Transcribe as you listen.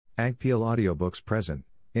Agpeel Audiobooks present,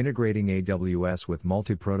 Integrating AWS with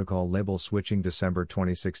Multi-Protocol Label Switching December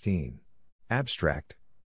 2016. Abstract.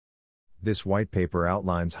 This white paper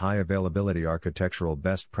outlines high-availability architectural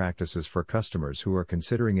best practices for customers who are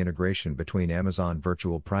considering integration between Amazon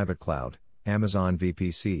Virtual Private Cloud, Amazon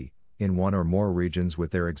VPC, in one or more regions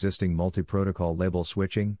with their existing multi-protocol label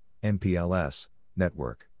switching, MPLS,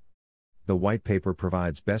 network. The white paper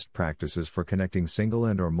provides best practices for connecting single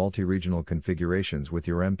and or multi-regional configurations with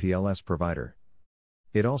your MPLS provider.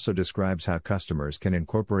 It also describes how customers can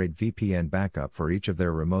incorporate VPN backup for each of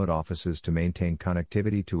their remote offices to maintain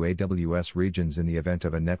connectivity to AWS regions in the event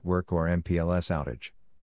of a network or MPLS outage.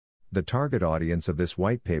 The target audience of this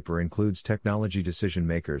white paper includes technology decision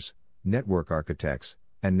makers, network architects,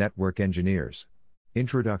 and network engineers.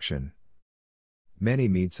 Introduction. Many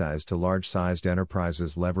mid-sized to large-sized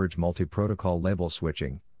enterprises leverage multi-protocol label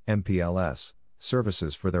switching, MPLS,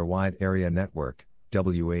 services for their wide area network,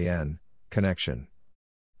 WAN, connection.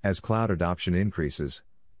 As cloud adoption increases,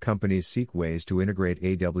 companies seek ways to integrate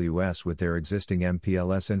AWS with their existing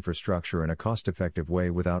MPLS infrastructure in a cost-effective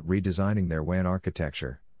way without redesigning their WAN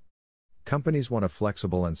architecture. Companies want a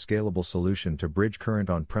flexible and scalable solution to bridge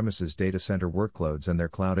current on-premises data center workloads and their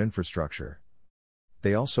cloud infrastructure.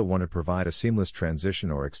 They also want to provide a seamless transition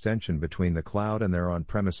or extension between the cloud and their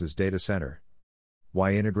on-premises data center.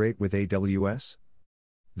 Why integrate with AWS?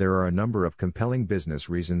 There are a number of compelling business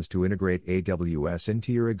reasons to integrate AWS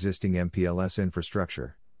into your existing MPLS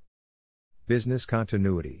infrastructure. Business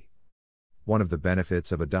continuity. One of the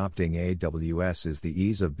benefits of adopting AWS is the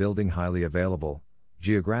ease of building highly available,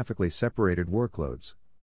 geographically separated workloads.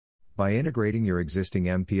 By integrating your existing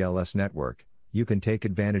MPLS network, you can take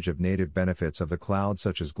advantage of native benefits of the cloud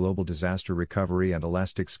such as global disaster recovery and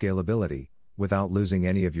elastic scalability, without losing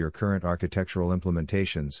any of your current architectural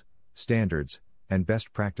implementations, standards, and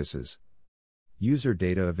best practices. User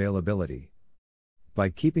data availability. By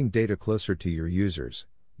keeping data closer to your users,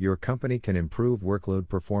 your company can improve workload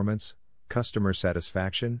performance, customer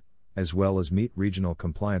satisfaction, as well as meet regional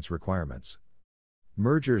compliance requirements.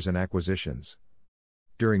 Mergers and acquisitions.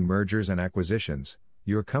 During mergers and acquisitions,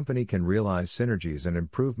 your company can realize synergies and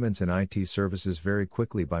improvements in IT services very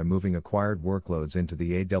quickly by moving acquired workloads into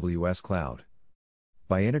the AWS cloud.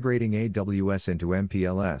 By integrating AWS into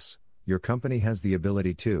MPLS, your company has the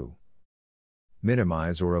ability to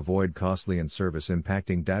minimize or avoid costly and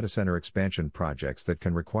service-impacting data center expansion projects that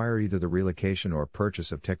can require either the relocation or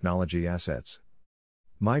purchase of technology assets.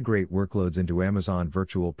 Migrate workloads into Amazon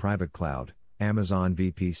Virtual Private Cloud, Amazon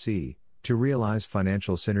VPC, to realize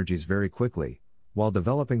financial synergies very quickly, while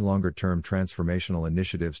developing longer-term transformational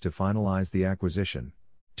initiatives to finalize the acquisition.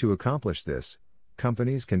 To accomplish this,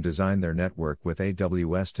 companies can design their network with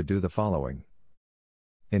AWS to do the following.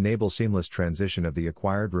 Enable seamless transition of the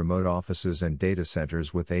acquired remote offices and data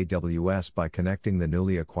centers with AWS by connecting the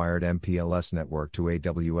newly acquired MPLS network to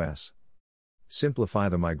AWS. Simplify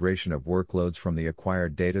the migration of workloads from the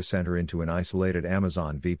acquired data center into an isolated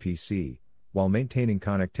Amazon VPC, while maintaining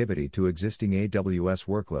connectivity to existing AWS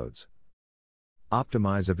workloads.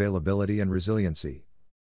 Optimize availability and resiliency.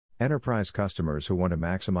 Enterprise customers who want to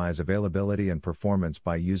maximize availability and performance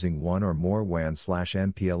by using one or more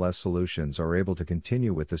WAN/MPLS solutions are able to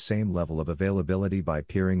continue with the same level of availability by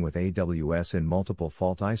peering with AWS in multiple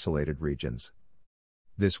fault-isolated regions.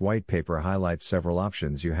 This white paper highlights several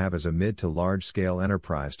options you have as a mid to large-scale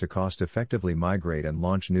enterprise to cost-effectively migrate and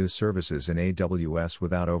launch new services in AWS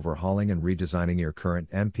without overhauling and redesigning your current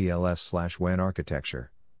MPLS/WAN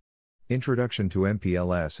architecture. Introduction to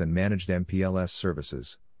MPLS and Managed MPLS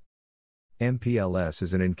Services. MPLS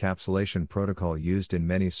is an encapsulation protocol used in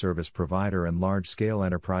many service provider and large-scale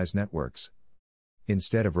enterprise networks.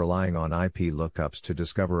 Instead of relying on IP lookups to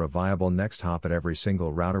discover a viable next hop at every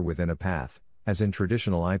single router within a path, as in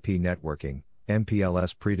traditional IP networking,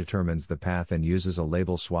 MPLS predetermines the path and uses a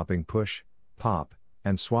label swapping push, pop,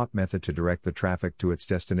 and swap method to direct the traffic to its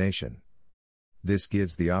destination. This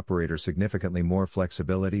gives the operator significantly more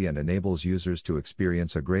flexibility and enables users to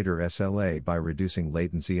experience a greater SLA by reducing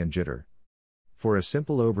latency and jitter. For a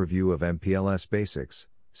simple overview of MPLS basics,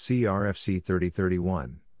 see RFC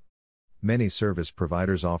 3031. Many service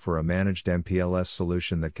providers offer a managed MPLS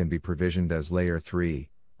solution that can be provisioned as Layer 3,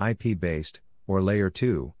 IP-based, or Layer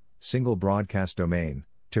 2, single broadcast domain,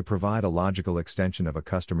 to provide a logical extension of a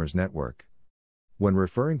customer's network. When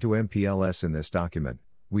referring to MPLS in this document,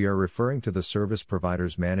 we are referring to the service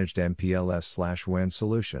provider's managed MPLS/WAN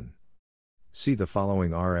solution. See the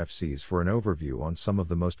following RFCs for an overview on some of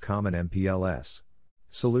the most common MPLS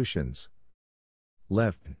solutions.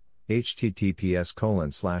 Left,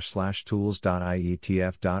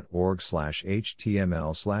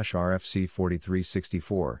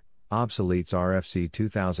 https://tools.ietf.org/html/RFC4364, Obsoletes RFC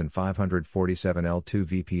 2547 L2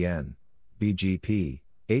 VPN, BGP,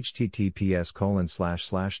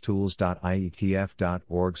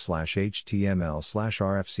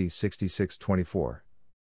 https://tools.ietf.org/html/rfc6624.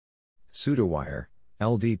 Pseudowire,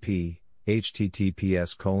 LDP,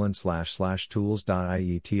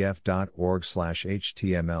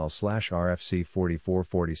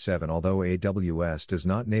 https://tools.ietf.org/html/rfc4447. Although AWS does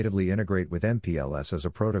not natively integrate with MPLS as a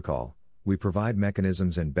protocol, we provide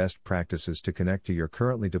mechanisms and best practices to connect to your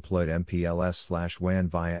currently deployed MPLS/WAN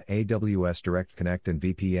via AWS Direct Connect and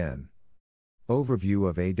VPN. Overview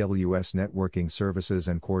of AWS networking services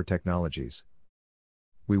and core technologies.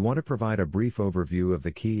 We want to provide a brief overview of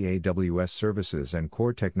the key AWS services and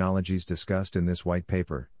core technologies discussed in this white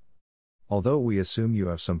paper. Although we assume you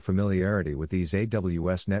have some familiarity with these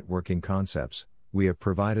AWS networking concepts, we have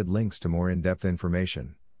provided links to more in-depth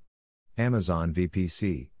information. Amazon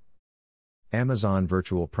VPC. Amazon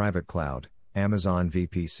Virtual Private Cloud, Amazon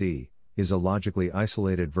VPC, is a logically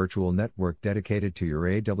isolated virtual network dedicated to your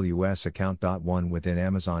AWS account. Within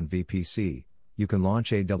Amazon VPC, you can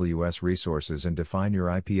launch AWS resources and define your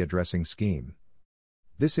IP addressing scheme.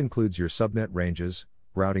 This includes your subnet ranges,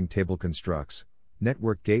 routing table constructs,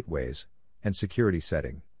 network gateways, and security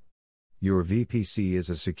setting. Your VPC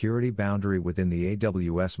is a security boundary within the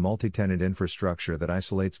AWS multi-tenant infrastructure that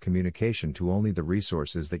isolates communication to only the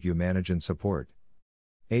resources that you manage and support.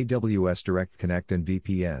 AWS Direct Connect and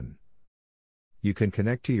VPN. You can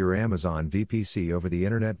connect to your Amazon VPC over the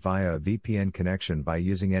internet via a VPN connection by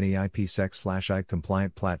using any IPsec/IKE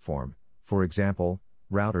compliant platform, for example,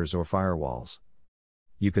 routers or firewalls.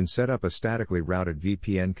 You can set up a statically routed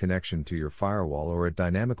VPN connection to your firewall or a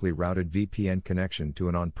dynamically routed VPN connection to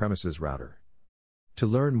an on-premises router. To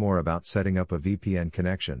learn more about setting up a VPN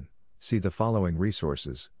connection, see the following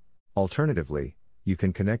resources. Alternatively, you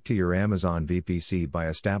can connect to your Amazon VPC by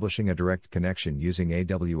establishing a direct connection using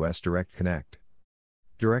AWS Direct Connect.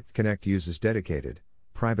 Direct Connect uses dedicated,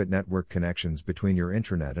 private network connections between your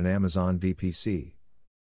intranet and Amazon VPC.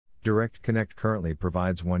 Direct Connect currently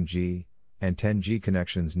provides 1G and 10G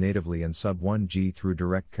connections natively and sub-1G through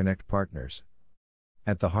Direct Connect partners.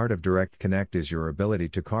 At the heart of Direct Connect is your ability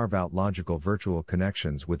to carve out logical virtual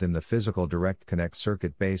connections within the physical Direct Connect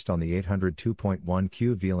circuit based on the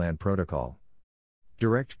 802.1q VLAN protocol.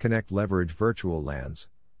 Direct Connect leverage virtual LANs,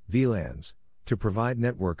 VLANs, to provide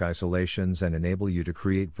network isolations and enable you to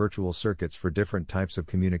create virtual circuits for different types of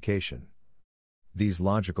communication. These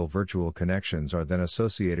logical virtual connections are then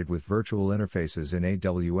associated with virtual interfaces in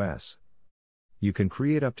AWS. You can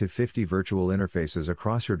create up to 50 virtual interfaces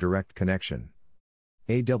across your direct connection.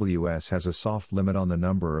 AWS has a soft limit on the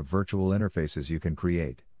number of virtual interfaces you can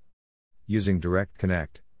create. Using Direct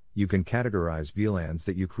Connect, you can categorize VLANs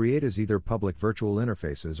that you create as either public virtual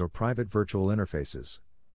interfaces or private virtual interfaces.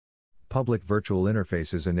 Public virtual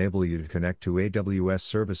interfaces enable you to connect to AWS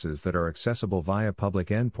services that are accessible via public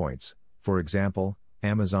endpoints, for example,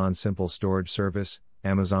 Amazon Simple Storage Service,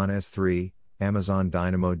 Amazon S3, Amazon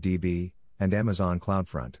DynamoDB, and Amazon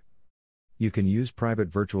CloudFront. You can use private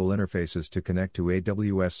virtual interfaces to connect to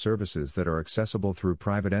AWS services that are accessible through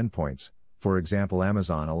private endpoints, for example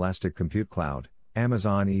Amazon Elastic Compute Cloud,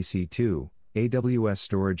 Amazon EC2, AWS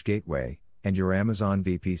Storage Gateway, and your Amazon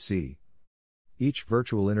VPC. Each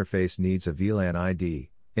virtual interface needs a VLAN ID,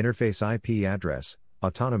 interface IP address,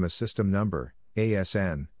 autonomous system number,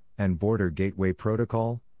 ASN, and border gateway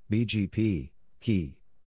protocol, BGP, key.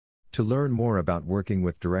 To learn more about working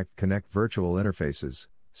with Direct Connect virtual interfaces,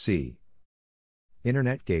 see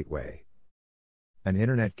Internet Gateway. An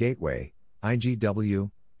Internet Gateway,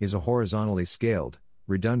 IGW, is a horizontally scaled,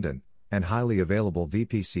 redundant, and highly available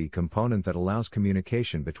VPC component that allows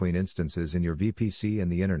communication between instances in your VPC and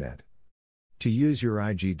the Internet. To use your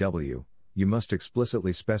IGW, you must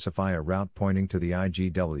explicitly specify a route pointing to the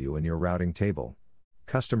IGW in your routing table.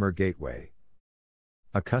 Customer Gateway.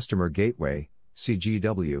 A Customer Gateway,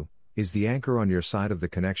 CGW, is the anchor on your side of the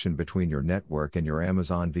connection between your network and your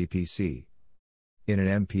Amazon VPC. In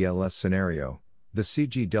an MPLS scenario, the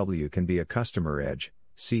CGW can be a customer edge,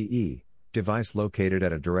 CE, device located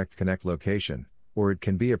at a Direct Connect location, or it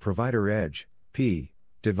can be a provider edge, P,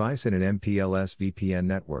 device in an MPLS VPN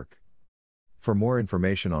network. For more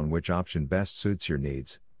information on which option best suits your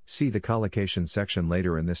needs, see the collocation section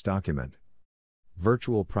later in this document.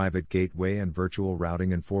 Virtual Private Gateway and Virtual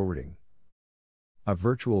Routing and Forwarding. A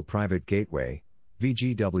Virtual Private Gateway,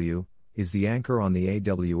 VGW, is the anchor on the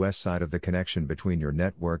AWS side of the connection between your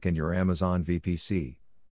network and your Amazon VPC.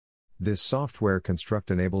 This software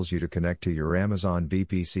construct enables you to connect to your Amazon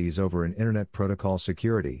VPCs over an Internet Protocol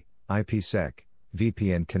Security, IPsec,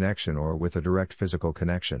 VPN connection or with a direct physical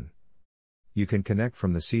connection. You can connect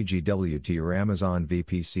from the CGW to your Amazon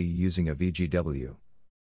VPC using a VGW.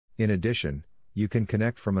 In addition, you can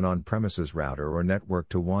connect from an on-premises router or network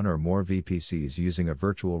to one or more VPCs using a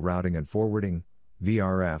virtual routing and forwarding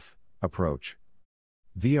 (VRF) approach.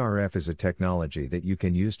 VRF is a technology that you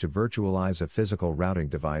can use to virtualize a physical routing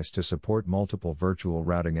device to support multiple virtual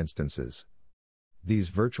routing instances. These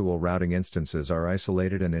virtual routing instances are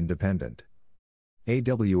isolated and independent.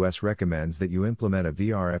 AWS recommends that you implement a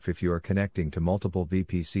VRF if you are connecting to multiple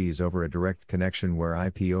VPCs over a direct connection where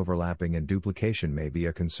IP overlapping and duplication may be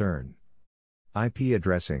a concern. IP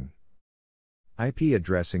addressing. IP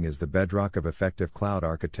addressing is the bedrock of effective cloud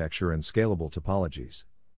architecture and scalable topologies.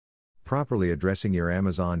 Properly addressing your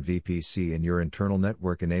Amazon VPC and your internal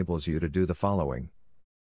network enables you to do the following.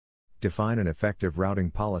 Define an effective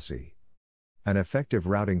routing policy. An effective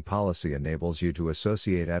routing policy enables you to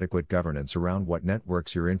associate adequate governance around what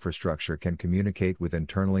networks your infrastructure can communicate with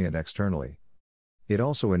internally and externally. It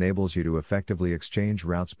also enables you to effectively exchange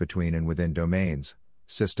routes between and within domains,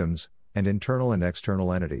 systems, and internal and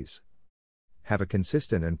external entities. Have a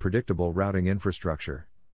consistent and predictable routing infrastructure.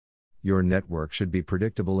 Your network should be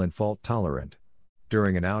predictable and fault tolerant.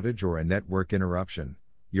 During an outage or a network interruption,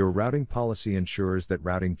 your routing policy ensures that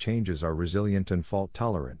routing changes are resilient and fault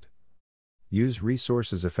tolerant. Use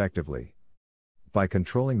resources effectively. By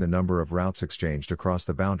controlling the number of routes exchanged across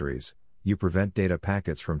the boundaries, you prevent data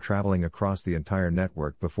packets from traveling across the entire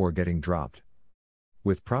network before getting dropped.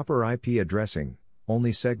 With proper IP addressing,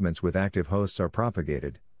 only segments with active hosts are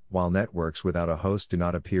propagated, while networks without a host do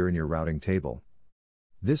not appear in your routing table.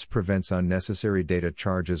 This prevents unnecessary data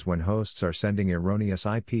charges when hosts are sending erroneous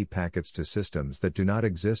IP packets to systems that do not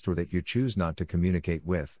exist or that you choose not to communicate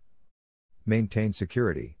with. Maintain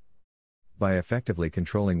security. By effectively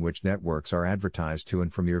controlling which networks are advertised to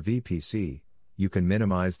and from your VPC, you can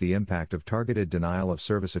minimize the impact of targeted denial of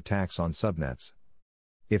service attacks on subnets.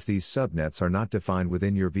 If these subnets are not defined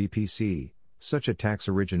within your VPC, such attacks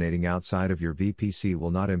originating outside of your VPC will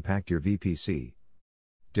not impact your VPC.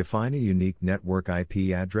 Define a unique network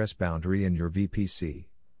IP address boundary in your VPC.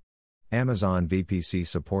 Amazon VPC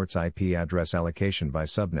supports IP address allocation by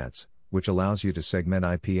subnets, which allows you to segment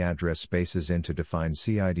IP address spaces into defined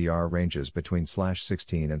CIDR ranges between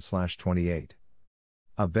 /16 and /28.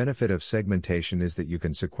 A benefit of segmentation is that you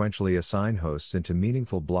can sequentially assign hosts into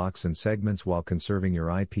meaningful blocks and segments while conserving your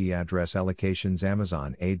IP address allocations.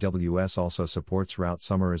 Amazon AWS also supports route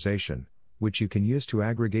summarization, which you can use to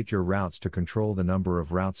aggregate your routes to control the number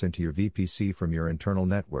of routes into your VPC from your internal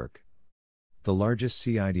network. The largest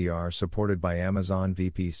CIDR supported by Amazon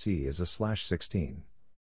VPC is a /16.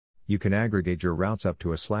 You can aggregate your routes up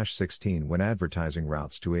to a /16 when advertising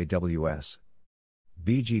routes to AWS.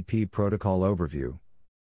 BGP Protocol Overview.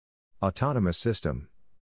 Autonomous System.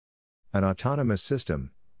 An autonomous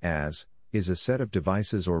system, AS, is a set of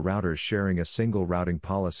devices or routers sharing a single routing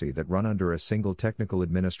policy that run under a single technical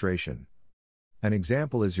administration. An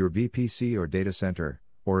example is your VPC or data center,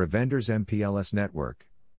 or a vendor's MPLS network.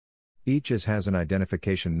 Each AS has an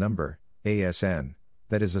identification number, ASN,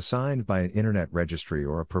 that is assigned by an Internet registry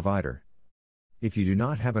or a provider. If you do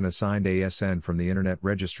not have an assigned ASN from the Internet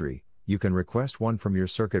registry, you can request one from your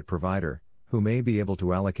circuit provider, who may be able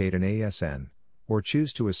to allocate an ASN, or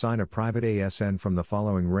choose to assign a private ASN from the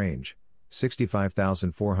following range: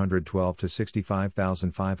 65,412 to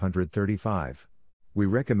 65,535. We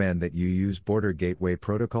recommend that you use Border Gateway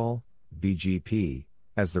Protocol, BGP,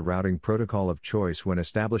 as the routing protocol of choice when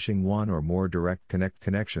establishing one or more direct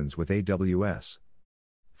connections with AWS.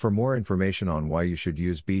 For more information on why you should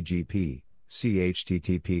use BGP, see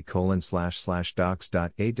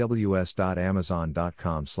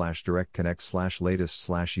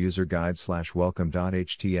http://docs.aws.amazon.com/directconnect/latest/user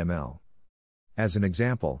guide/welcome.html. As an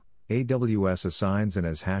example, AWS assigns an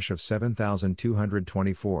AS hash of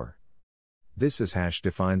 7224. This AS hash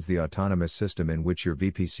defines the autonomous system in which your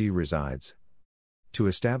VPC resides. To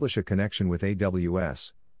establish a connection with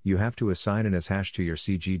AWS, you have to assign an AS hash to your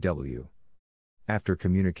CGW. After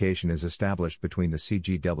communication is established between the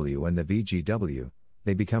CGW and the VGW,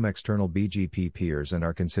 they become external BGP peers and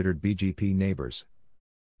are considered BGP neighbors.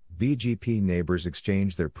 BGP neighbors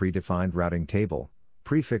exchange their predefined routing table,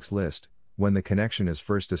 prefix list, when the connection is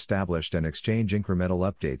first established and exchange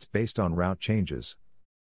incremental updates based on route changes.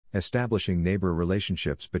 Establishing neighbor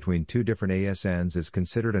relationships between two different ASNs is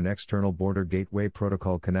considered an external border gateway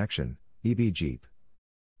protocol connection, EBGP.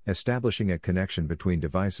 Establishing a connection between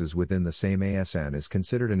devices within the same ASN is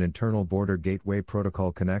considered an internal border gateway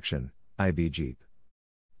protocol connection, IBGP.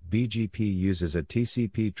 BGP uses a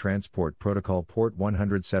TCP transport protocol port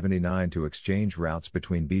 179 to exchange routes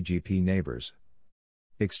between BGP neighbors.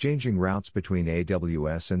 Exchanging routes between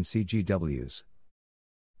AWS and CGWs.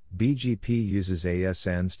 BGP uses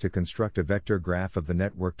ASNs to construct a vector graph of the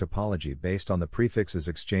network topology based on the prefixes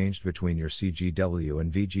exchanged between your CGW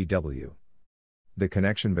and VGW. The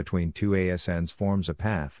connection between two ASNs forms a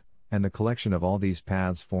path, and the collection of all these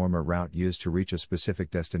paths form a route used to reach a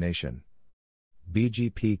specific destination.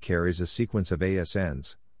 BGP carries a sequence of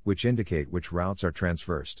ASNs, which indicate which routes are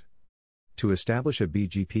traversed. To establish a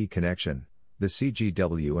BGP connection, the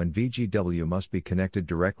CGW and VGW must be connected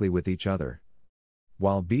directly with each other.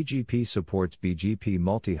 While BGP supports BGP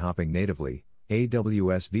multi-hopping natively,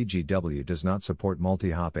 AWS VGW does not support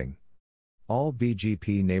multi-hopping. All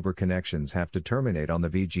BGP neighbor connections have to terminate on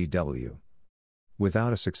the VGW.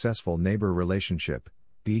 Without a successful neighbor relationship,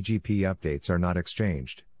 BGP updates are not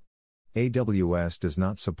exchanged. AWS does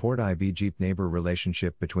not support iBGP neighbor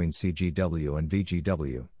relationship between CGW and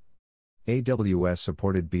VGW. AWS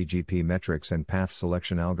supported BGP metrics and path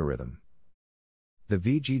selection algorithm. The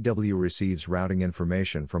VGW receives routing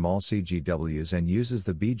information from all CGWs and uses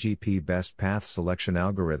the BGP best path selection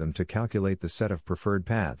algorithm to calculate the set of preferred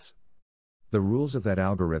paths. The rules of that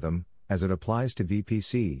algorithm, as it applies to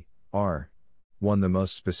VPC, are 1. The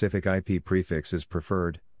most specific IP prefix is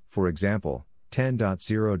preferred, for example,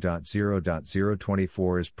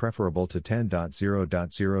 10.0.0.024 is preferable to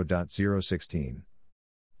 10.0.0.016.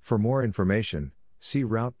 For more information, see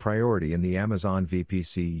route priority in the Amazon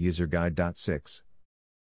VPC User Guide. 6.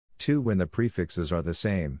 2. When the prefixes are the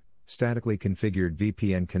same, statically configured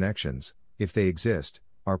VPN connections, if they exist,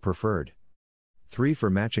 are preferred. 3. For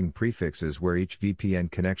matching prefixes where each VPN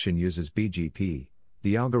connection uses BGP,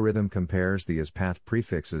 the algorithm compares the as path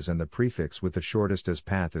prefixes and the prefix with the shortest as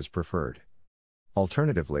path is preferred.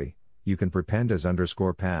 Alternatively, you can prepend as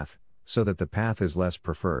 _path, so that the path is less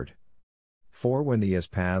preferred. 4. When the as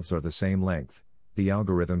paths are the same length, the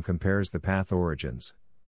algorithm compares the path origins.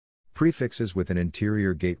 Prefixes with an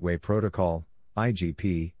interior gateway protocol,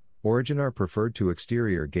 IGP, origin are preferred to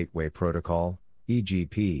exterior gateway protocol,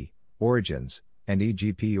 EGP, origins, and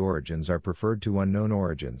EGP origins are preferred to unknown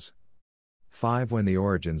origins. 5. When the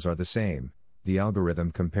origins are the same, the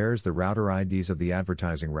algorithm compares the router IDs of the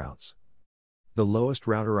advertising routes. The lowest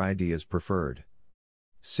router ID is preferred.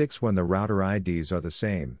 6. When the router IDs are the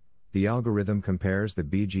same, the algorithm compares the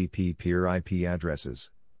BGP peer IP addresses.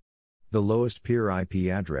 The lowest peer IP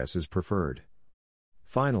address is preferred.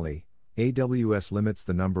 Finally, AWS limits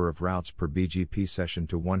the number of routes per BGP session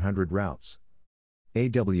to 100 routes.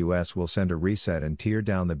 AWS will send a reset and tear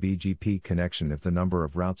down the BGP connection if the number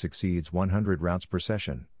of routes exceeds 100 routes per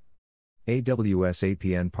session. AWS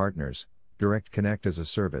APN Partners, Direct Connect as a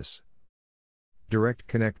Service. Direct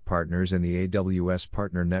Connect partners in the AWS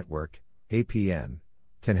Partner Network, APN,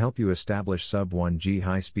 can help you establish sub-1G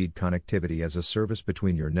high-speed connectivity as a service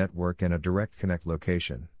between your network and a Direct Connect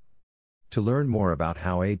location. To learn more about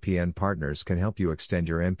how APN partners can help you extend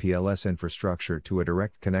your MPLS infrastructure to a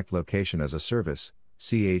Direct Connect location as a service,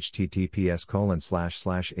 see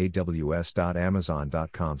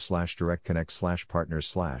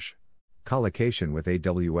https://aws.amazon.com/directconnect/partners/. Collocation with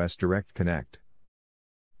AWS Direct Connect.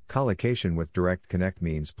 Collocation with Direct Connect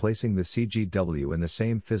means placing the CGW in the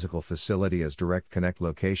same physical facility as Direct Connect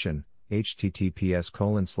location,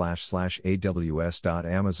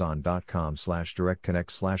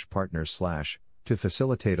 https://aws.amazon.com/directconnect/partners/, to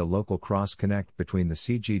facilitate a local cross-connect between the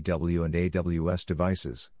CGW and AWS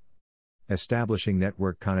devices. Establishing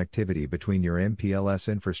network connectivity between your MPLS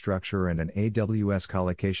infrastructure and an AWS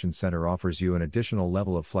collocation center offers you an additional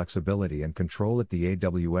level of flexibility and control at the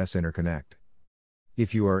AWS interconnect.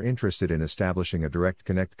 If you are interested in establishing a Direct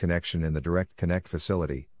Connect connection in the Direct Connect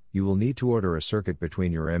facility, you will need to order a circuit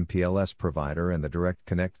between your MPLS provider and the Direct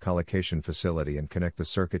Connect collocation facility and connect the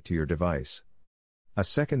circuit to your device. A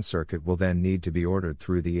second circuit will then need to be ordered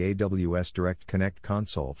through the AWS Direct Connect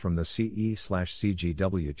console from the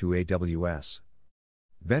CE/CGW to AWS.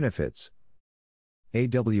 Benefits.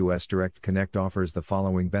 AWS Direct Connect offers the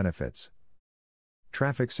following benefits: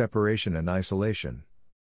 traffic separation and isolation.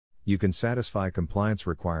 You can satisfy compliance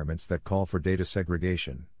requirements that call for data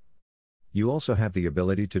segregation. You also have the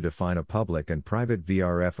ability to define a public and private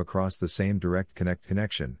VRF across the same Direct Connect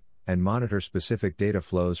connection, and monitor specific data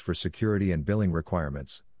flows for security and billing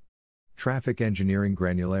requirements. Traffic engineering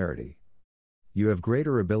granularity. You have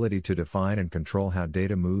greater ability to define and control how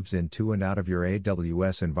data moves into and out of your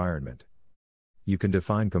AWS environment. You can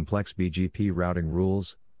define complex BGP routing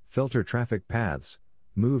rules, filter traffic paths,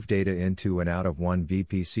 move data into and out of one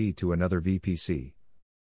VPC to another VPC.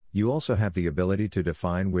 You also have the ability to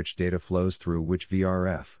define which data flows through which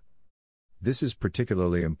VRF. This is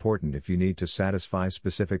particularly important if you need to satisfy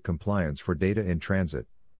specific compliance for data in transit.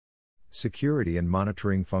 Security and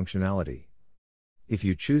monitoring functionality. If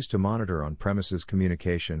you choose to monitor on-premises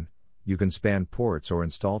communication, you can span ports or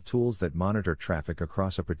install tools that monitor traffic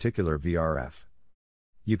across a particular VRF.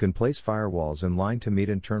 You can place firewalls in line to meet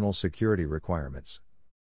internal security requirements.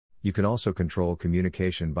 You can also control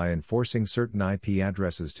communication by enforcing certain IP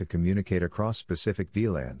addresses to communicate across specific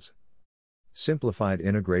VLANs. Simplified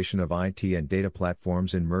integration of IT and data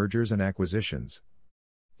platforms in mergers and acquisitions.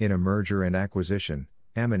 In a merger and acquisition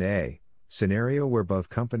 (M&A) scenario where both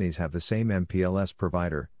companies have the same MPLS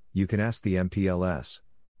provider, you can ask the MPLS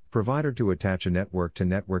provider to attach a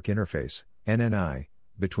network-to-network interface (NNI)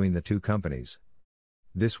 between the two companies.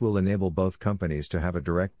 This will enable both companies to have a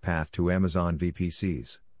direct path to Amazon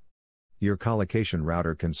VPCs. Your colocation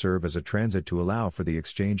router can serve as a transit to allow for the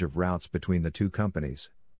exchange of routes between the two companies.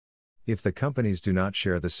 If the companies do not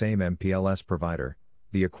share the same MPLS provider,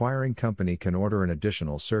 the acquiring company can order an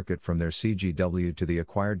additional circuit from their CGW to the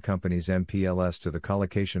acquired company's MPLS to the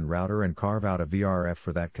colocation router and carve out a VRF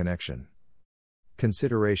for that connection.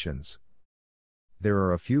 Considerations. There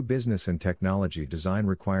are a few business and technology design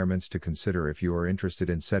requirements to consider if you are interested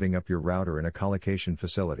in setting up your router in a colocation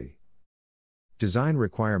facility. Design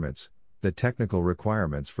requirements. The technical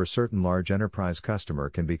requirements for certain large enterprise customer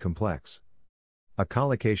can be complex. A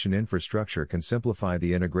colocation infrastructure can simplify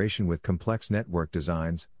the integration with complex network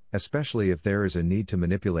designs, especially if there is a need to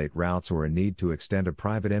manipulate routes or a need to extend a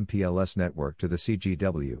private MPLS network to the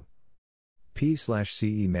CGW.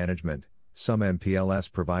 P/CE management. Some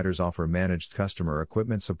MPLS providers offer managed customer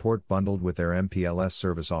equipment support bundled with their MPLS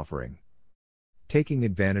service offering. Taking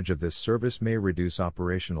advantage of this service may reduce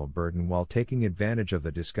operational burden while taking advantage of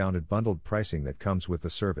the discounted bundled pricing that comes with the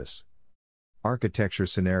service. Architecture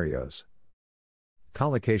scenarios.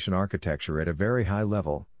 Colocation architecture at a very high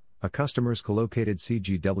level. A customer's colocated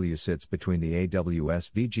CGW sits between the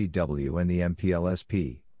AWS VGW and the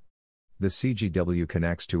MPLS-P. The CGW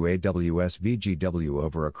connects to AWS VGW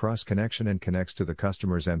over a cross connection and connects to the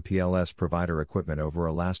customer's MPLS provider equipment over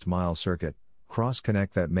a last mile circuit, cross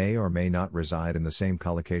connect that may or may not reside in the same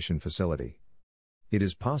colocation facility. It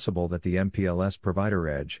is possible that the MPLS provider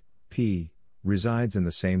edge, P, resides in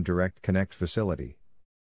the same direct connect facility.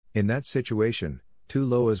 In that situation, two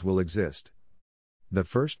LOAs will exist. The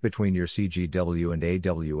first between your CGW and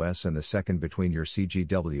AWS and the second between your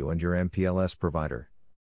CGW and your MPLS provider.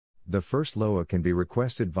 The first LOA can be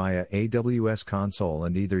requested via AWS console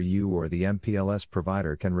and either you or the MPLS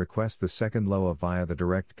provider can request the second LOA via the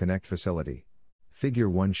direct connect facility. Figure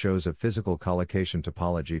 1 shows a physical colocation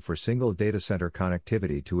topology for single data center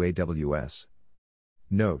connectivity to AWS.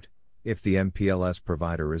 Note: if the MPLS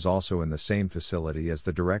provider is also in the same facility as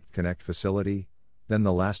the direct connect facility, then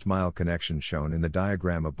the last mile connection shown in the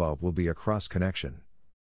diagram above will be a cross connection.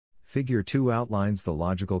 Figure 2 outlines the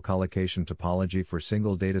logical colocation topology for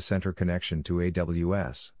single data center connection to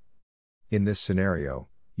AWS. In this scenario,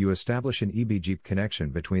 you establish an EBGP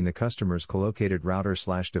connection between the customer's colocated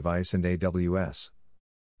router/device and AWS.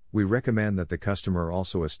 We recommend that the customer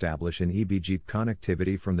also establish an EBGP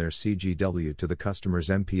connectivity from their CGW to the customer's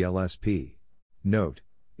MPLS-P. Note: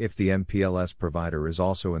 if the MPLS provider is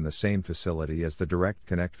also in the same facility as the direct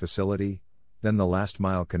connect facility, then the last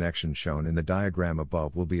mile connection shown in the diagram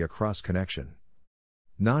above will be a cross connection.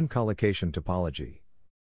 Non-colocation topology.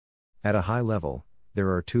 At a high level, there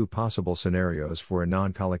are two possible scenarios for a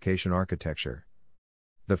non-colocation architecture.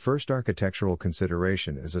 The first architectural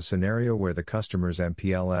consideration is a scenario where the customer's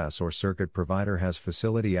MPLS or circuit provider has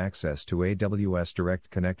facility access to AWS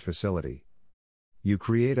Direct Connect facility. You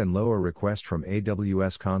create and load a request from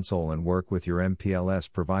AWS console and work with your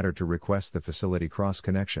MPLS provider to request the facility cross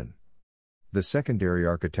connection. The secondary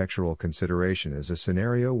architectural consideration is a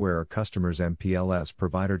scenario where a customer's MPLS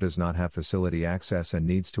provider does not have facility access and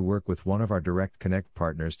needs to work with one of our Direct Connect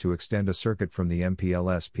partners to extend a circuit from the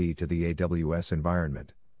MPLS-P to the AWS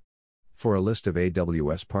environment. For a list of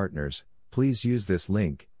AWS partners, please use this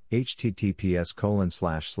link,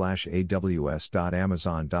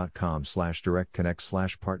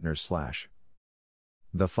 https://aws.amazon.com/directconnect/partners/.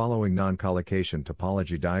 The following non-colocation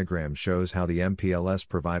topology diagram shows how the MPLS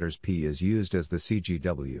provider's P is used as the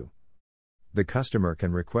CGW. The customer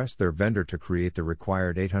can request their vendor to create the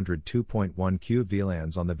required 802.1q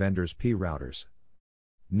VLANs on the vendor's P routers.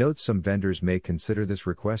 Note: some vendors may consider this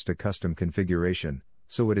request a custom configuration,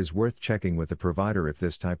 so it is worth checking with the provider if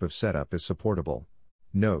this type of setup is supportable.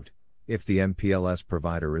 Note: if the MPLS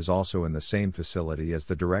provider is also in the same facility as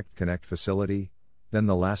the Direct Connect facility, then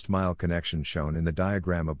the last mile connection shown in the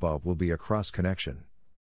diagram above will be a cross connection.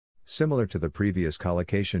 Similar to the previous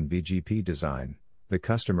colocation BGP design, the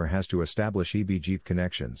customer has to establish EBGP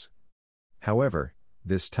connections. However,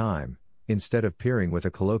 this time, Instead of peering with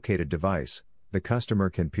a collocated device, the customer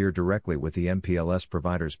can peer directly with the MPLS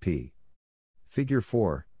provider's P. Figure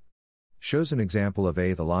 4 shows an example of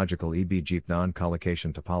the logical EBGP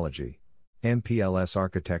non-collocation topology. MPLS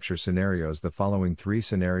architecture scenarios. The following three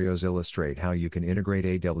scenarios illustrate how you can integrate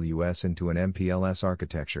AWS into an MPLS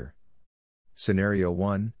architecture. Scenario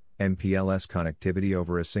 1, MPLS connectivity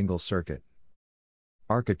over a single circuit.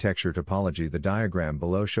 Architecture topology. The diagram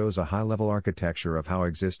below shows a high-level architecture of how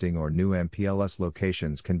existing or new MPLS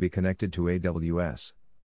locations can be connected to AWS.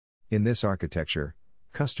 In this architecture,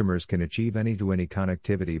 customers can achieve any-to-any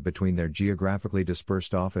connectivity between their geographically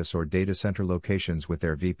dispersed office or data center locations with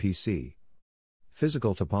their VPC.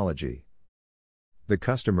 Physical topology. The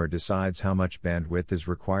customer decides how much bandwidth is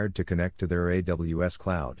required to connect to their AWS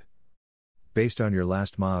cloud. Based on your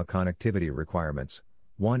last-mile connectivity requirements,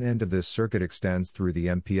 one end of this circuit extends through the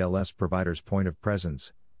MPLS provider's point of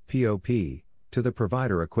presence, POP, to the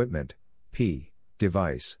provider equipment, P,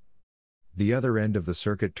 device. The other end of the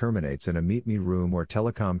circuit terminates in a meet-me room or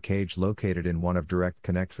telecom cage located in one of Direct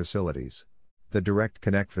Connect facilities. The Direct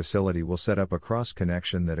Connect facility will set up a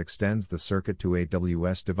cross-connection that extends the circuit to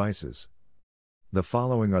AWS devices. The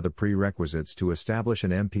following are the prerequisites to establish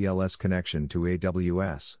an MPLS connection to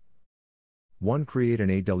AWS. 1. Create an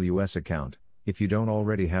AWS account, if you don't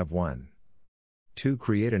already have one. 2.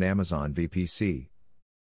 Create an Amazon VPC.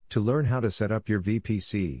 To learn how to set up your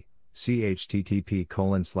VPC, see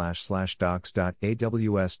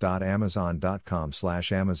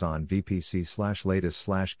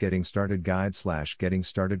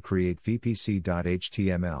http://docs.aws.amazon.com/amazon-vpc/latest/getting-started-guide/getting-started create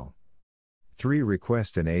vpc.html. 3.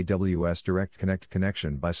 Request an AWS Direct Connect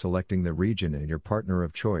connection by selecting the region and your partner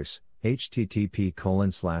of choice,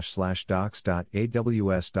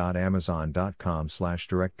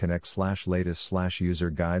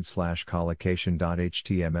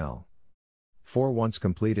 http://docs.aws.amazon.com/directconnect/latest/user-guide/collocation.html. 4. Once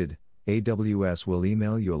completed, AWS will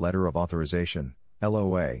email you a letter of authorization,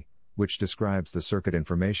 LOA, which describes the circuit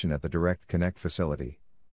information at the Direct Connect facility.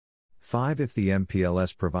 5. If the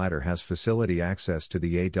MPLS provider has facility access to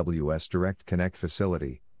the AWS Direct Connect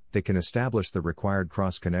facility, they can establish the required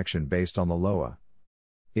cross-connection based on the LOA.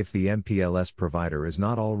 If the MPLS provider is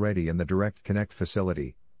not already in the Direct Connect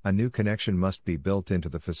facility, a new connection must be built into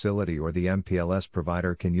the facility, or the MPLS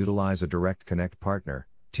provider can utilize a Direct Connect partner,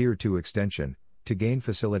 Tier 2 extension, to gain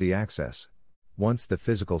facility access. Once the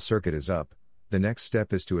physical circuit is up, the next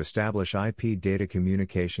step is to establish IP data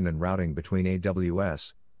communication and routing between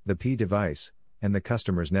AWS, the P device, and the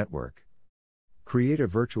customer's network. Create a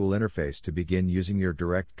virtual interface to begin using your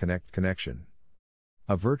Direct Connect connection.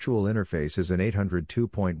 A virtual interface is an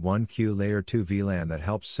 802.1q Layer 2 VLAN that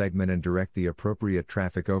helps segment and direct the appropriate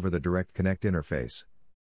traffic over the Direct Connect interface.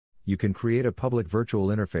 You can create a public virtual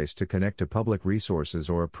interface to connect to public resources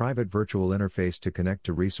or a private virtual interface to connect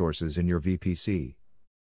to resources in your VPC.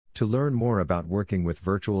 To learn more about working with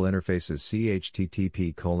virtual interfaces, see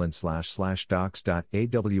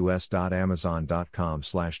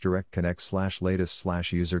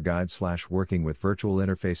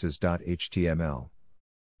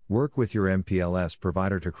Work with your MPLS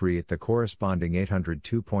provider to create the corresponding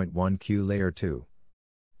 802.1q Layer 2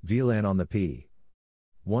 VLAN on the P.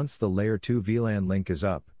 Once the Layer 2 VLAN link is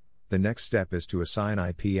up, the next step is to assign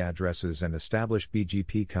IP addresses and establish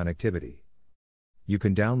BGP connectivity. You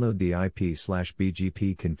can download the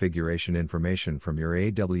IP/BGP configuration information from your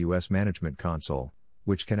AWS Management Console,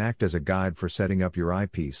 which can act as a guide for setting up your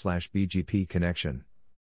IP/BGP connection.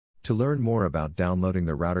 To learn more about downloading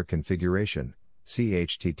the router configuration, see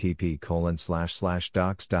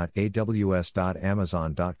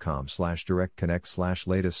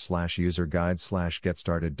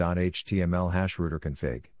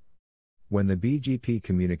When the BGP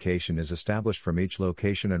communication is established from each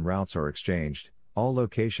location and routes are exchanged, all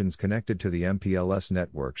locations connected to the MPLS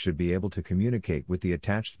network should be able to communicate with the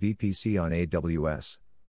attached VPC on AWS.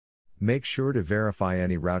 Make sure to verify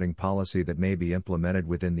any routing policy that may be implemented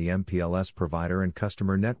within the MPLS provider and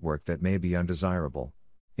customer network that may be undesirable.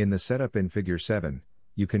 In the setup in Figure 7,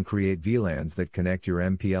 you can create VLANs that connect your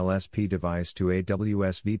MPLS P device to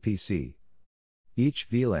AWS VPC. Each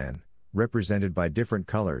VLAN, represented by different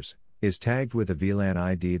colors, is tagged with a VLAN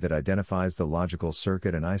ID that identifies the logical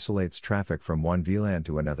circuit and isolates traffic from one VLAN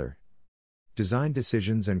to another. Design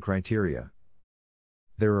decisions and criteria.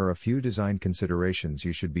 There are a few design considerations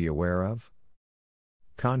you should be aware of.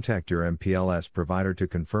 Contact your MPLS provider to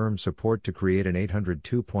confirm support to create an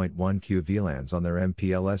 802.1q VLANs on their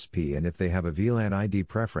MPLS-P, and if they have a VLAN ID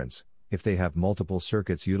preference, if they have multiple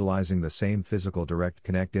circuits utilizing the same physical Direct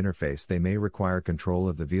Connect interface, they may require control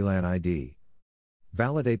of the VLAN ID.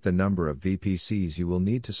 Validate the number of VPCs you will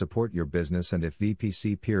need to support your business and if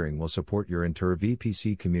VPC peering will support your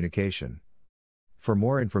inter-VPC communication. For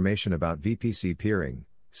more information about VPC peering,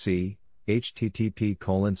 see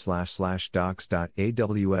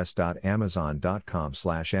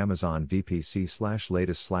http://docs.aws.amazon.com/amazon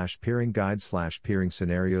vpc/latest/peering guide/peering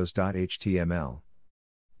scenarios.html.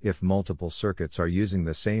 If multiple circuits are using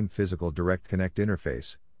the same physical Direct Connect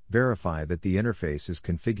interface, verify that the interface is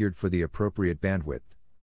configured for the appropriate bandwidth.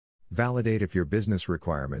 Validate if your business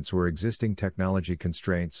requirements or existing technology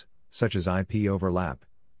constraints, such as IP overlap,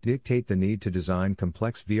 dictate the need to design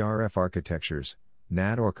complex VRF architectures,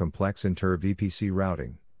 NAT or complex inter-VPC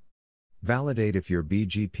routing. Validate if your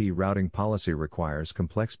BGP routing policy requires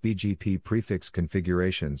complex BGP prefix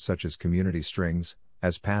configurations such as community strings,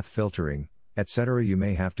 as path filtering, etc. You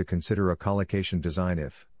may have to consider a colocation design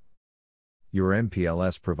if your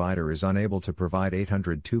MPLS provider is unable to provide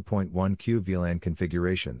 802.1q VLAN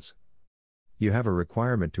configurations. You have a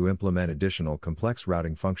requirement to implement additional complex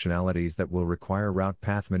routing functionalities that will require route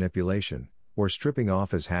path manipulation, or stripping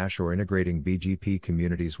off as hash or integrating BGP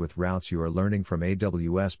communities with routes you are learning from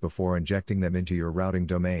AWS before injecting them into your routing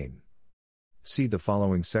domain. See the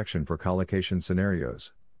following section for colocation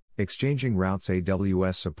scenarios. Exchanging routes.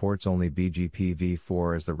 AWS supports only BGP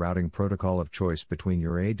v4 as the routing protocol of choice between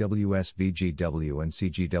your AWS VGW and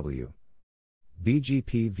CGW.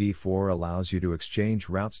 BGP v4 allows you to exchange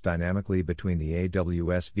routes dynamically between the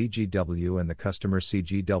AWS VGW and the customer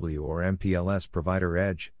CGW or MPLS provider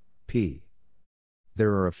edge, P.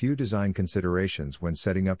 There are a few design considerations when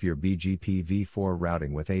setting up your BGP v4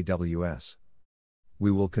 routing with AWS.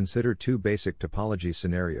 We will consider two basic topology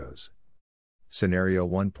scenarios. Scenario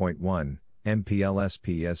 1.1,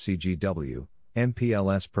 MPLS-P as CGW.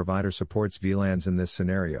 MPLS provider supports VLANs in this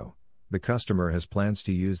scenario. The customer has plans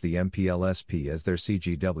to use the MPLS-P as their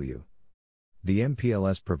CGW. The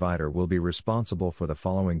MPLS provider will be responsible for the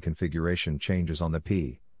following configuration changes on the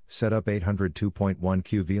P. Set up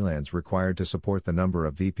 802.1q VLANs required to support the number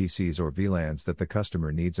of VPCs or VLANs that the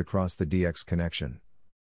customer needs across the DX connection.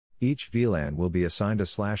 Each VLAN will be assigned a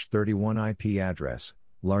 /31 IP address.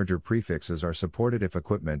 Larger prefixes are supported if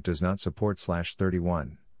equipment does not support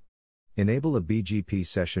 /31. Enable a BGP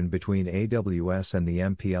session between AWS and the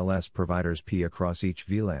MPLS provider's P across each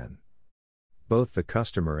VLAN. Both the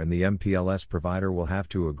customer and the MPLS provider will have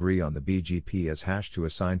to agree on the BGP as hash to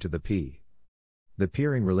assign to the P. The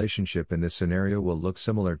peering relationship in this scenario will look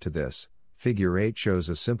similar to this. Figure 8 shows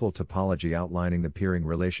a simple topology outlining the peering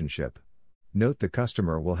relationship. Note the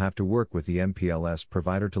customer will have to work with the MPLS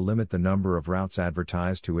provider to limit the number of routes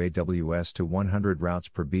advertised to AWS to 100 routes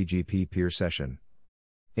per BGP peer session.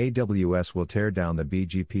 AWS will tear down the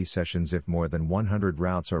BGP sessions if more than 100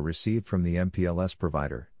 routes are received from the MPLS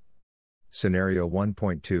provider. Scenario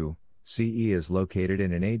 1.2, CE is located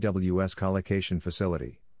in an AWS colocation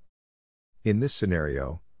facility. In this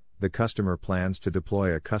scenario, the customer plans to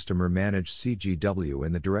deploy a customer-managed CGW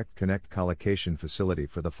in the Direct Connect colocation facility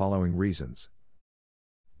for the following reasons.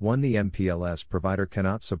 1. The MPLS provider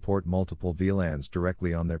cannot support multiple VLANs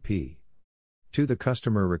directly on their P. 2. The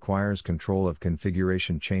customer requires control of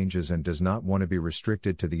configuration changes and does not want to be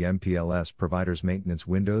restricted to the MPLS provider's maintenance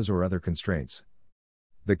windows or other constraints.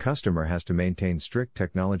 The customer has to maintain strict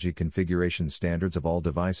technology configuration standards of all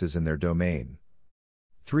devices in their domain.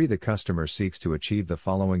 3. The customer seeks to achieve the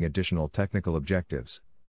following additional technical objectives.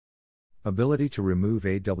 Ability to remove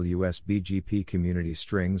AWS BGP community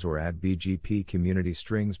strings or add BGP community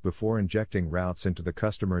strings before injecting routes into the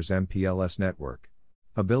customer's MPLS network.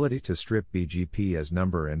 Ability to strip BGP as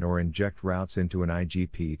number and/or inject routes into an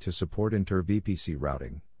IGP to support inter-VPC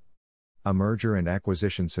routing. A merger and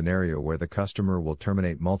acquisition scenario where the customer will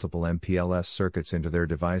terminate multiple MPLS circuits into their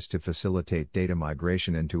device to facilitate data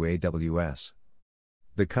migration into AWS.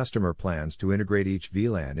 The customer plans to integrate each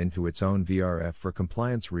VLAN into its own VRF for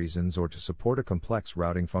compliance reasons or to support a complex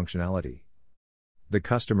routing functionality. The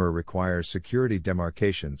customer requires security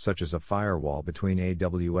demarcation such as a firewall between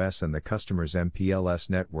AWS and the customer's MPLS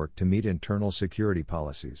network to meet internal security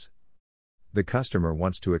policies. The customer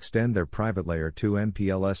wants to extend their private layer 2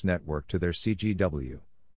 MPLS network to their CGW.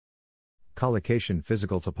 Colocation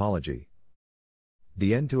physical topology.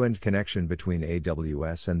 The end-to-end connection between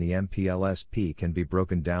AWS and the MPLS-P can be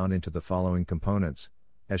broken down into the following components,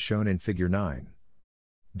 as shown in Figure 9.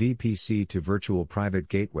 VPC to Virtual Private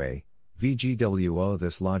Gateway, VGWO.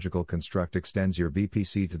 This logical construct extends your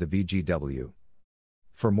VPC to the VGW.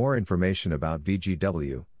 For more information about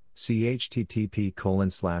VGW, see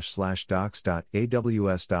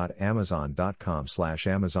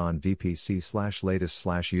http://docs.aws.amazon.com/amazon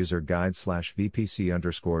vpc/latest/user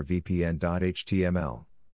guide/vpc_vpn.html.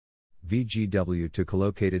 VGW to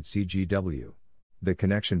collocated CGW. The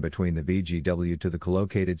connection between the VGW to the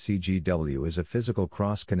collocated CGW is a physical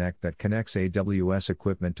cross-connect that connects AWS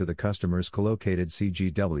equipment to the customer's collocated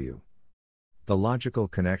CGW. The logical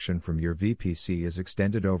connection from your VPC is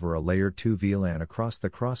extended over a layer 2 VLAN across the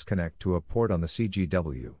cross-connect to a port on the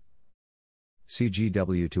CGW.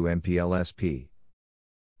 CGW to MPLSP.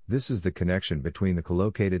 This is the connection between the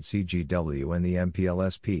collocated CGW and the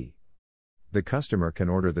MPLSP. The customer can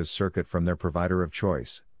order this circuit from their provider of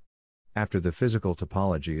choice. After the physical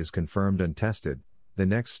topology is confirmed and tested, the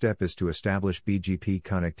next step is to establish BGP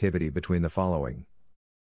connectivity between the following: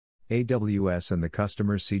 AWS and the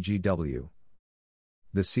customer's CGW.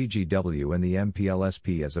 The CGW and the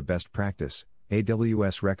MPLSP. As a best practice,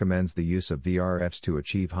 AWS recommends the use of VRFs to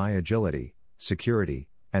achieve high agility, security,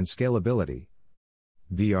 and scalability.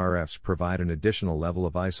 VRFs provide an additional level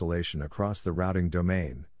of isolation across the routing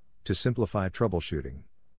domain to simplify troubleshooting.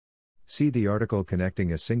 See the article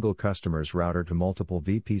Connecting a Single Customer's Router to Multiple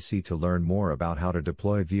VPC to learn more about how to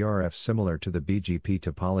deploy VRFs similar to the BGP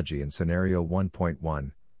topology in Scenario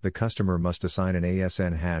 1.1. The customer must assign an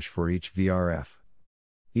ASN hash for each VRF.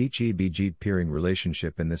 Each EBGP peering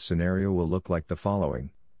relationship in this scenario will look like the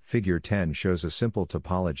following. Figure 10 shows a simple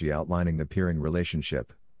topology outlining the peering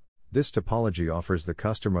relationship. This topology offers the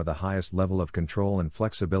customer the highest level of control and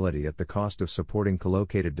flexibility at the cost of supporting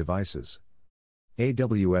collocated devices.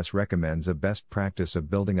 AWS recommends a best practice of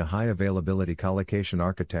building a high availability collocation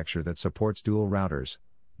architecture that supports dual routers,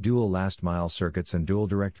 dual last mile circuits, and dual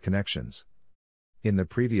direct connections. In the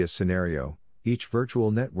previous scenario, each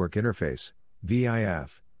virtual network interface,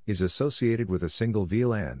 VIF, is associated with a single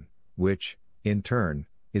VLAN, which, in turn,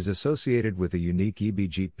 is associated with a unique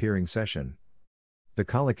EBGP peering session. The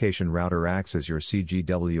collocation router acts as your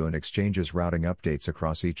CGW and exchanges routing updates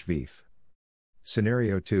across each VIF.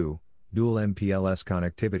 Scenario 2. Dual MPLS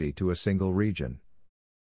connectivity to a single region.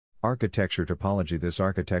 Architecture topology. This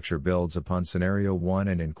architecture builds upon Scenario 1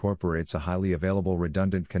 and incorporates a highly available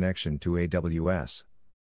redundant connection to AWS.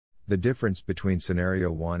 The difference between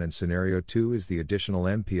Scenario 1 and Scenario 2 is the additional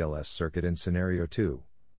MPLS circuit in Scenario 2.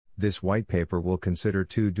 This white paper will consider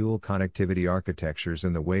two dual connectivity architectures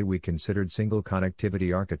in the way we considered single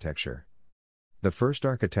connectivity architecture. The first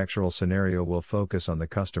architectural scenario will focus on the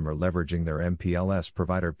customer leveraging their MPLS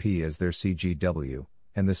provider P as their CGW,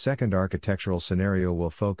 and the second architectural scenario will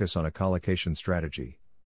focus on a collocation strategy.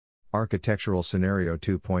 Architectural Scenario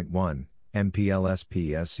 2.1,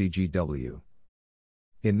 MPLSP as CGW.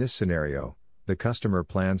 In this scenario, the customer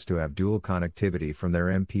plans to have dual connectivity from their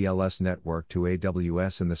MPLS network to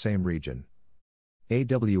AWS in the same region.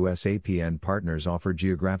 AWS APN partners offer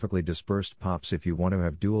geographically dispersed POPs if you want to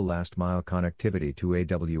have dual last-mile connectivity to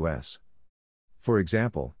AWS. For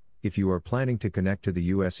example, if you are planning to connect to the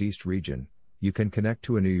US East region, you can connect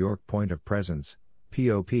to a New York point of presence,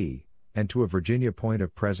 POP, and to a Virginia point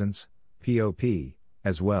of presence, POP,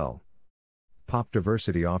 as well. POP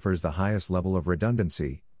diversity offers the highest level of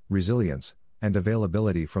redundancy, resilience, and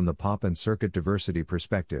availability from the POP and circuit diversity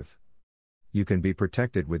perspective. You can be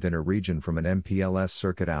protected within a region from an MPLS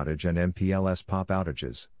circuit outage and MPLS POP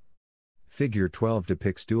outages. Figure 12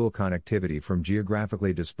 depicts dual connectivity from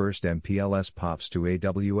geographically dispersed MPLS POPs to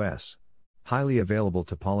AWS. Highly available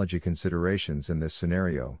topology considerations in this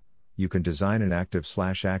scenario. You can design an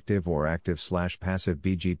active/active or active/passive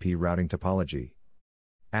BGP routing topology.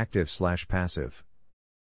 Active/passive.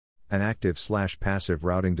 An active/passive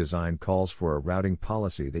routing design calls for a routing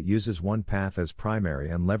policy that uses one path as primary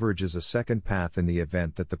and leverages a second path in the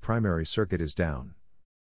event that the primary circuit is down.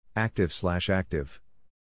 Active/active.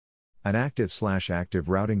 An active/active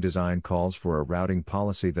routing design calls for a routing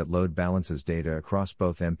policy that load balances data across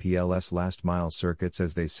both MPLS last-mile circuits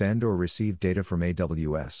as they send or receive data from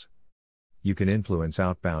AWS. You can influence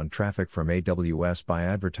outbound traffic from AWS by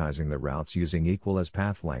advertising the routes using equal as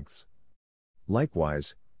path lengths.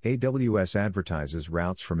 Likewise, AWS advertises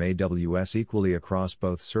routes from AWS equally across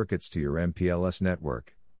both circuits to your MPLS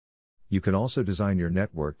network. You can also design your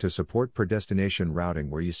network to support per destination routing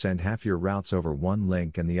where you send half your routes over one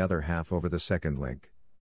link and the other half over the second link.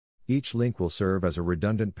 Each link will serve as a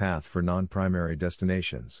redundant path for non-primary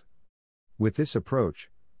destinations. With this approach,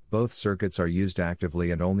 both circuits are used actively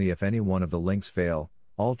and only if any one of the links fail,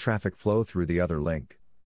 all traffic flow through the other link.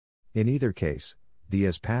 In either case, the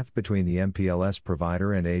as path between the MPLS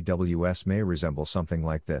provider and AWS may resemble something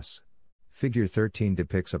like this. Figure 13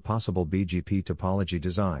 depicts a possible BGP topology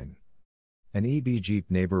design. An EBGP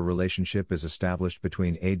neighbor relationship is established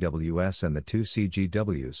between AWS and the two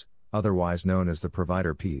CGWs, otherwise known as the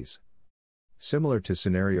provider Ps. Similar to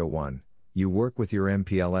Scenario 1, you work with your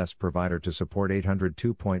MPLS provider to support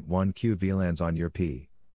 802.1q VLANs on your P.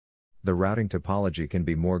 The routing topology can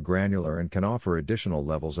be more granular and can offer additional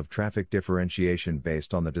levels of traffic differentiation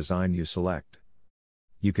based on the design you select.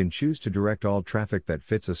 You can choose to direct all traffic that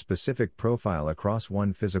fits a specific profile across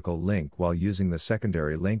one physical link while using the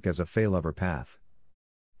secondary link as a failover path.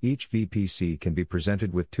 Each VPC can be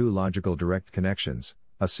presented with two logical direct connections,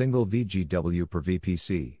 a single VGW per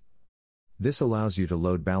VPC. This allows you to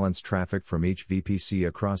load balance traffic from each VPC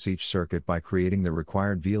across each circuit by creating the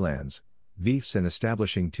required VLANs, VIFs, and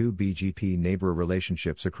establishing two BGP neighbor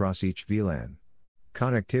relationships across each VLAN.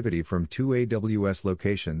 Connectivity from two AWS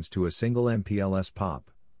locations to a single MPLS POP.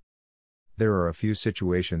 There are a few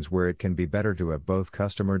situations where it can be better to have both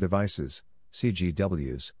customer devices,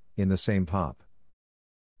 CGWs, in the same POP.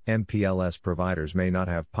 MPLS providers may not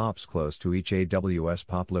have POPs close to each AWS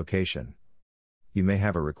POP location. You may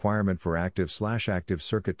have a requirement for active/active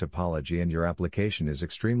circuit topology and your application is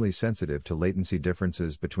extremely sensitive to latency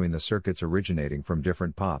differences between the circuits originating from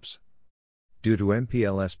different POPs. Due to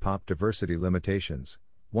MPLS POP diversity limitations,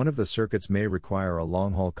 one of the circuits may require a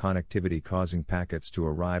long-haul connectivity causing packets to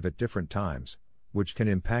arrive at different times, which can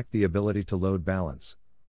impact the ability to load balance.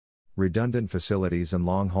 Redundant facilities and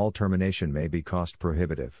long-haul termination may be cost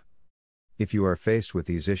prohibitive. If you are faced with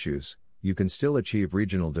these issues, you can still achieve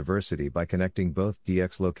regional diversity by connecting both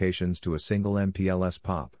DX locations to a single MPLS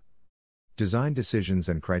POP. Design decisions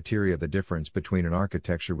and criteria. The difference between an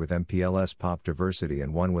architecture with MPLS POP diversity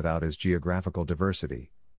and one without is geographical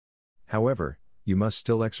diversity. However, you must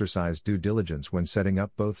still exercise due diligence when setting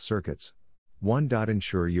up both circuits. 1.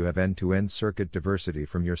 Ensure you have end-to-end circuit diversity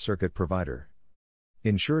from your circuit provider.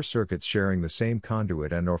 Ensure circuits sharing the same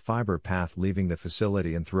conduit and/or fiber path leaving the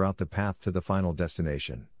facility and throughout the path to the final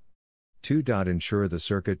destination. 2. Ensure the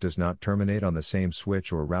circuit does not terminate on the same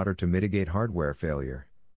switch or router to mitigate hardware failure.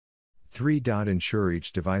 3. Ensure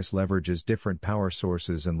each device leverages different power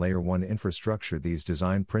sources and Layer 1 infrastructure. These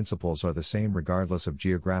design principles are the same regardless of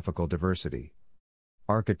geographical diversity.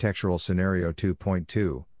 Architectural Scenario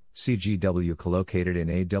 2.2 CGW collocated in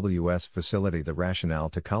AWS facility. The rationale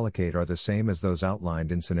to collocate are the same as those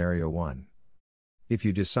outlined in Scenario 1. If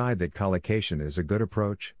you decide that collocation is a good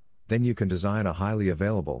approach, then you can design a highly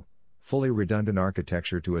available, fully redundant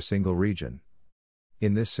architecture to a single region.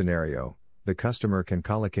 In this scenario, the customer can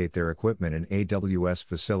collocate their equipment in AWS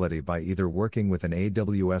facility by either working with an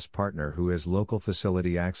AWS partner who has local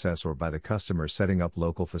facility access or by the customer setting up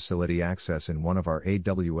local facility access in one of our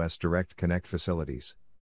AWS Direct Connect facilities.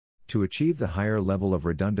 To achieve the higher level of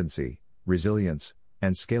redundancy, resilience,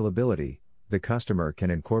 and scalability, the customer can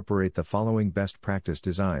incorporate the following best practice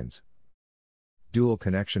designs. Dual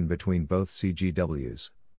connection between both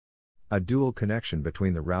CGWs. A dual connection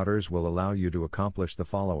between the routers will allow you to accomplish the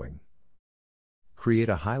following. Create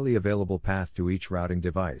a highly available path to each routing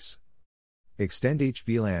device. Extend each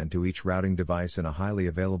VLAN to each routing device in a highly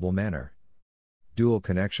available manner. Dual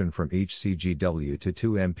connection from each CGW to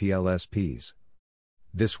two MPLSPs.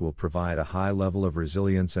 This will provide a high level of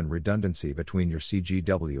resilience and redundancy between your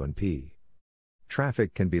CGW and P.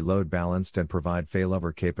 Traffic can be load balanced and provide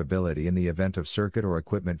failover capability in the event of circuit or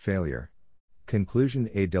equipment failure. Conclusion: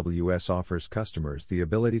 AWS offers customers the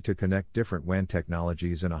ability to connect different WAN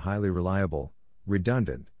technologies in a highly reliable,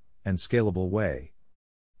 redundant, and scalable way.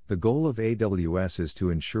 The goal of AWS is to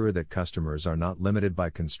ensure that customers are not limited by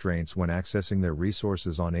constraints when accessing their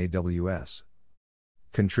resources on AWS.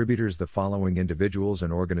 Contributors: the following individuals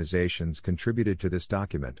and organizations contributed to this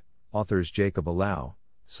document. Authors: Jacob Allow,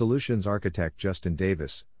 Solutions Architect Justin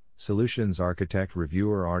Davis, Solutions Architect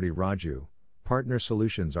Reviewer Arti Raju, Partner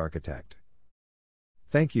Solutions Architect.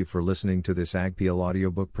 Thank you for listening to this Agpeel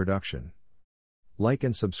audiobook production. Like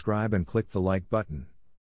and subscribe and click the like button.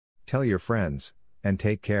 Tell your friends, and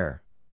take care.